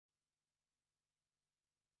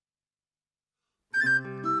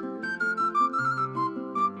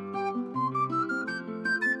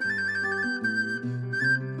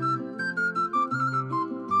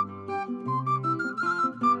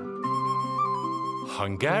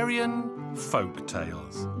Hungarian Folk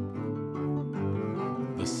Tales.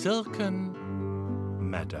 The Silken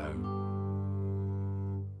Meadow.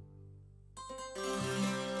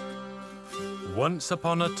 Once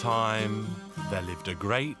upon a time, there lived a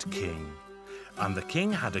great king, and the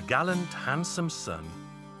king had a gallant, handsome son.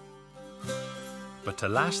 But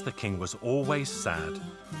alas, the king was always sad.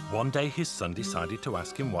 One day his son decided to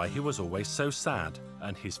ask him why he was always so sad,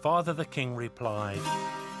 and his father, the king, replied,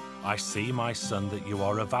 "I see, my son, that you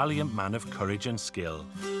are a valiant man of courage and skill,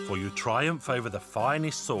 for you triumph over the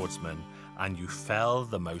finest swordsmen, and you fell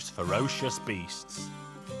the most ferocious beasts.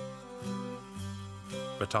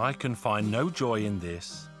 But I can find no joy in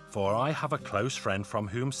this, for I have a close friend from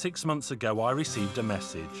whom 6 months ago I received a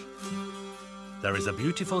message. There is a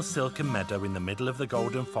beautiful silken meadow in the middle of the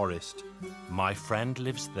golden forest. My friend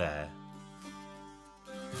lives there."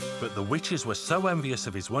 But the witches were so envious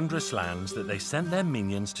of his wondrous lands that they sent their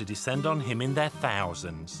minions to descend on him in their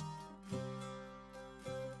thousands.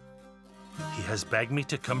 He has begged me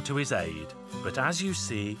to come to his aid, but as you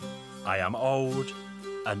see, I am old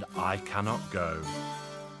and I cannot go.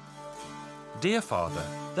 "Dear father,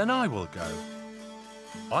 then I will go.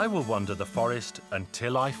 I will wander the forest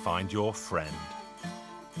until I find your friend."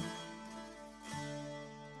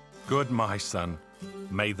 "Good, my son.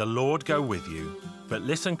 May the Lord go with you. But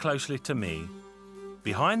listen closely to me.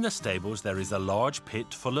 Behind the stables there is a large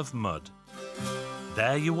pit full of mud.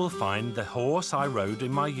 There you will find the horse I rode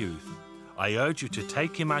in my youth. I urge you to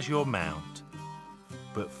take him as your mount.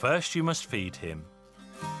 But first you must feed him.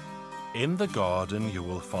 In the garden you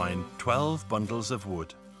will find 12 bundles of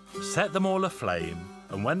wood. Set them all aflame,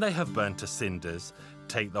 and when they have burnt to cinders,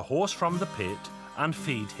 take the horse from the pit and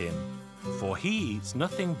feed him, for he eats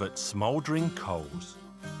nothing but smouldering coals."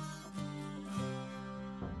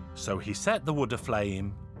 So he set the wood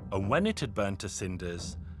aflame, and when it had burnt to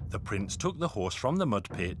cinders, the prince took the horse from the mud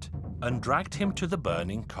pit and dragged him to the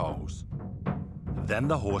burning coals. Then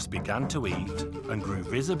the horse began to eat and grew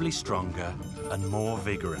visibly stronger and more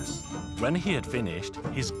vigorous. When he had finished,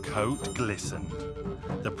 his coat glistened.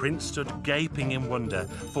 The prince stood gaping in wonder,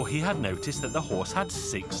 for he had noticed that the horse had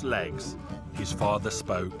 6 legs. His father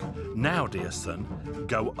spoke, "Now, dear son,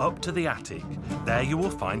 go up to the attic. There you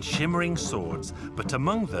will find shimmering swords, but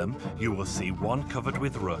among them you will see one covered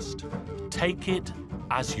with rust. Take it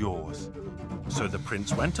as yours." So the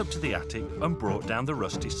prince went up to the attic and brought down the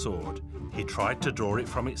rusty sword. He tried to draw it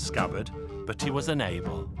from its scabbard, but he was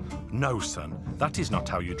unable. "No, son, that is not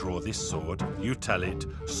how you draw this sword. You tell it,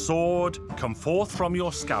 'Sword, come forth from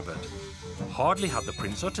your scabbard.'" Hardly had the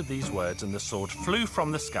prince uttered these words and the sword flew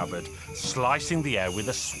from the scabbard, slicing the air with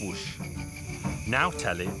a swoosh. "Now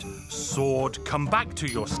tell it, 'Sword, come back to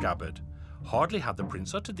your scabbard.'" Hardly had the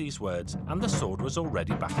prince uttered these words and the sword was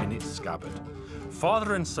already back in its scabbard.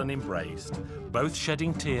 Father and son embraced. Both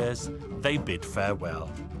shedding tears, they bid farewell.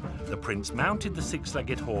 The prince mounted the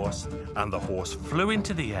 6-legged horse, and the horse flew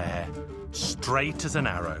into the air, straight as an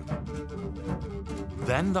arrow.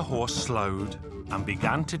 Then the horse slowed and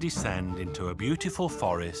began to descend into a beautiful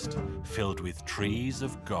forest filled with trees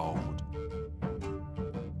of gold.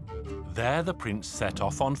 There the prince set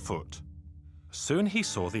off on foot. Soon he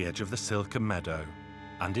saw the edge of the silken meadow,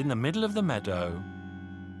 and in the middle of the meadow,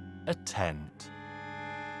 a tent.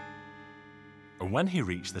 And when he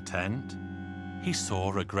reached the tent, he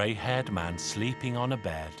saw a grey-haired man sleeping on a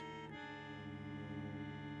bed.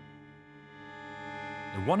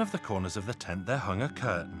 In one of the corners of the tent there hung a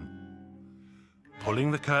curtain.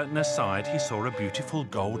 Pulling the curtain aside, he saw a beautiful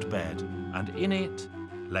gold bed, and in it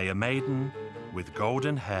lay a maiden with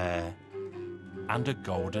golden hair and a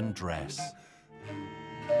golden dress.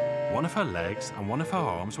 One of her legs and one of her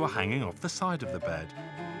arms were hanging off the side of the bed,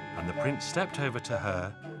 and the prince stepped over to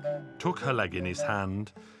her, took her leg in his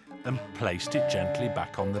hand, and placed it gently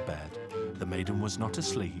back on the bed. The maiden was not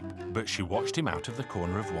asleep, but she watched him out of the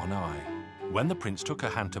corner of one eye. When the prince took her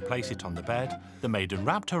hand to place it on the bed, the maiden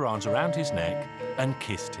wrapped her arms around his neck and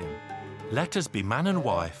kissed him. "Let us be man and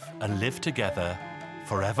wife and live together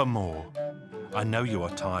forevermore. I know you are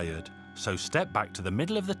tired, so step back to the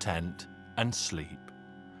middle of the tent and sleep."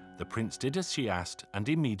 The prince did as she asked and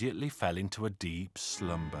immediately fell into a deep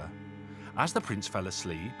slumber. As the prince fell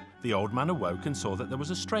asleep, the old man awoke and saw that there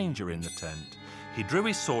was a stranger in the tent. He drew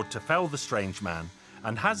his sword to fell the strange man,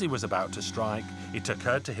 and as he was about to strike, it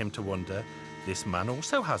occurred to him to wonder, "This man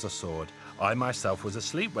also has a sword. I myself was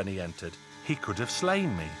asleep when he entered. He could have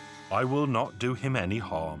slain me. I will not do him any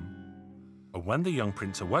harm." And when the young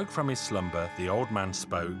prince awoke from his slumber, the old man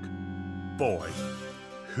spoke, "Boy,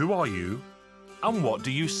 who are you, and what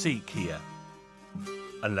do you seek here?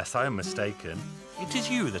 Unless I am mistaken, it is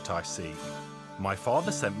you that I seek. My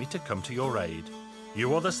father sent me to come to your aid.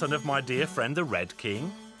 You are the son of my dear friend the Red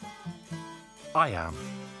King? I am.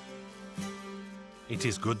 It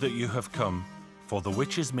is good that you have come, for the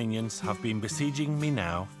witch's minions have been besieging me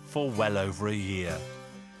now for well over a year.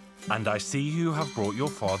 And I see you have brought your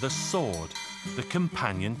father's sword, the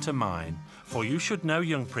companion to mine. For you should know,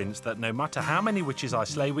 young prince, that no matter how many witches I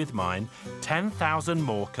slay with mine, 10,000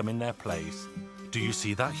 more come in their place. Do you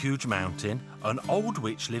see that huge mountain? An old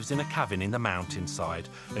witch lives in a cabin in the mountainside,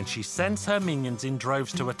 and she sends her minions in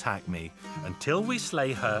droves to attack me. Until we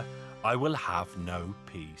slay her, I will have no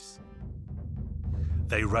peace.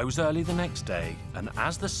 They rose early the next day, and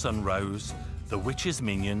as the sun rose, the witch's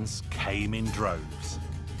minions came in droves.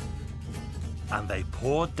 And they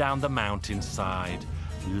poured down the mountainside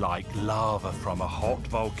like lava from a hot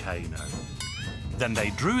volcano. Then they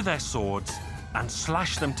drew their swords and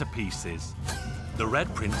slashed them to pieces. The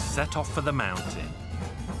Red Prince set off for the mountain.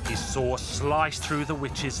 His sword sliced through the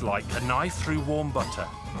witches like a knife through warm butter.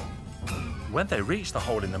 When they reached the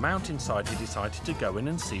hole in the mountainside, he decided to go in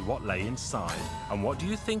and see what lay inside. And what do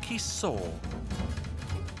you think he saw?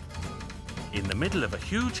 In the middle of a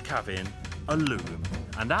huge cabin, a loom,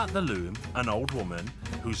 and at the loom, an old woman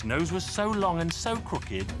whose nose was so long and so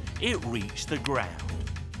crooked, it reached the ground.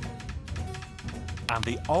 And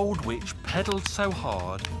the old witch pedalled so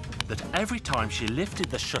hard that every time she lifted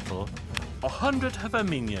the shuttle, 100 of her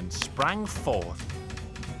minions sprang forth,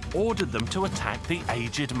 ordered them to attack the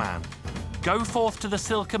aged man. Go forth to the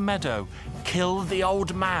Silken Meadow, kill the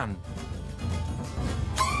old man.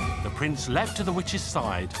 The prince leapt to the witch's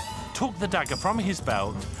side, took the dagger from his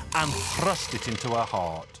belt and thrust it into her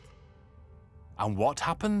heart. And what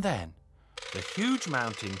happened then? The huge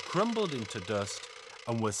mountain crumbled into dust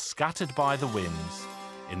and was scattered by the winds.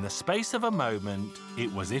 In the space of a moment,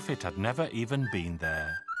 it was as if it had never even been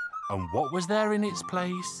there. And what was there in its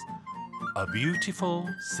place? A beautiful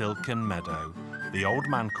silken meadow. The old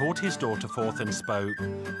man called his daughter forth and spoke,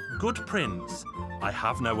 "Good prince, I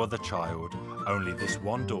have no other child, only this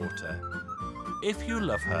one daughter. If you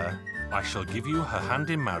love her, I shall give you her hand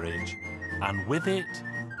in marriage, and with it,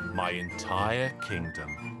 my entire kingdom."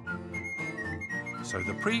 So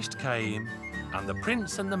the priest came, and the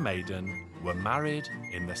prince and the maiden were married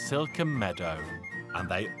in the Silken Meadow, and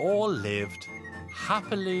they all lived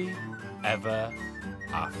happily ever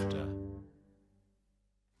after.